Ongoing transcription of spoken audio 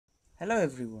Hello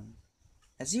everyone.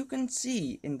 As you can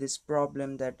see in this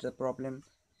problem that the problem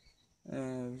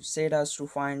said us to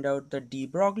find out the de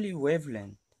Broglie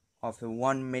wavelength of a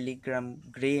 1 milligram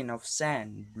grain of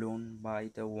sand blown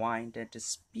by the wind at a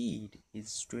speed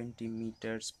is 20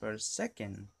 meters per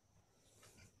second.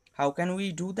 How can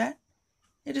we do that?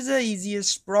 It is the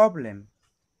easiest problem.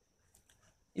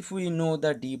 If we know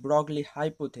the de Broglie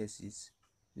hypothesis,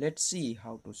 let's see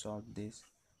how to solve this.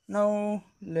 Now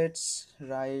let's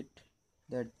write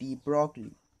the de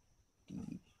Broglie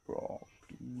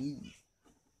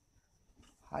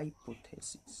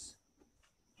hypothesis.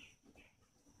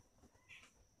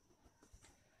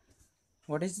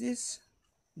 What is this?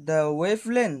 The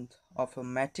wavelength of a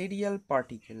material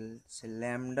particle, say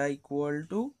lambda equal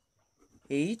to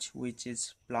h, which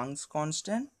is Planck's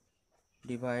constant,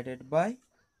 divided by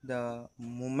the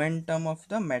momentum of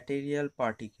the material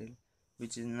particle,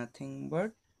 which is nothing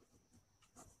but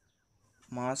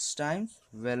mass times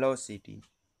velocity.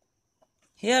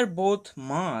 Here both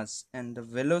mass and the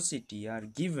velocity are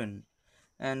given,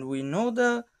 and we know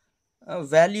the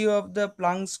value of the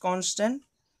Planck's constant,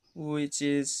 which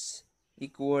is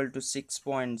equal to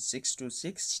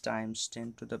 6.626 times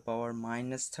 10 to the power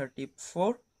minus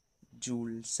 34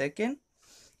 joule second.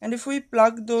 And if we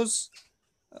plug those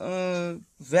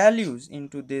values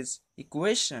into this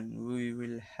equation, we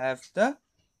will have the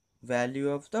value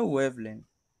of the wavelength.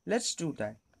 Let's do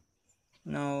that.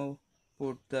 Now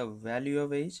put the value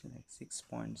of h like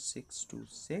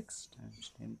 6.626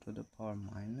 times 10 to the power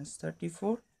minus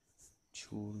 34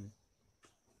 joule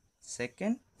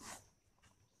second.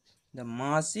 The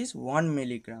mass is 1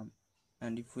 milligram,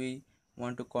 and if we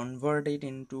want to convert it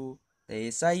into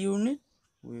the SI unit,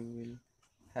 we will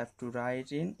have to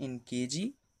write in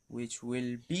kg, which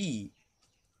will be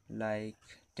like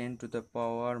 10 to the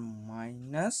power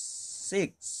minus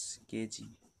 6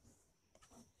 kg,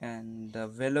 and the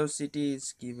velocity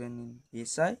is given in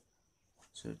SI,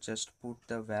 so just put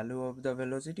the value of the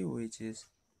velocity, which is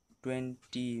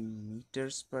 20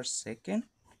 meters per second.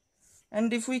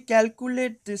 And if we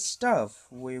calculate this stuff,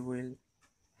 we will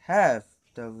have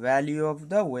the value of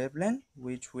the wavelength,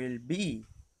 which will be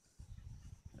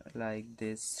like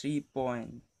this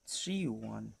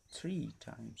 3.313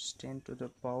 times 10 to the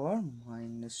power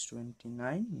minus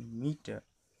 29 meter,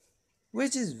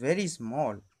 which is very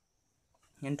small,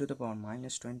 10 to the power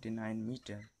minus 29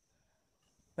 meter.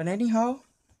 But anyhow,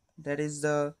 that is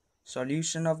the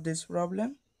solution of this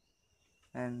problem,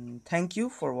 and thank you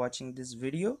for watching this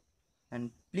video,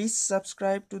 and please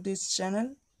subscribe to this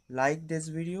channel, like this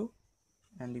video,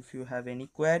 and if you have any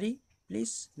query,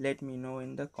 please let me know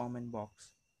in the comment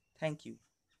box. Thank you.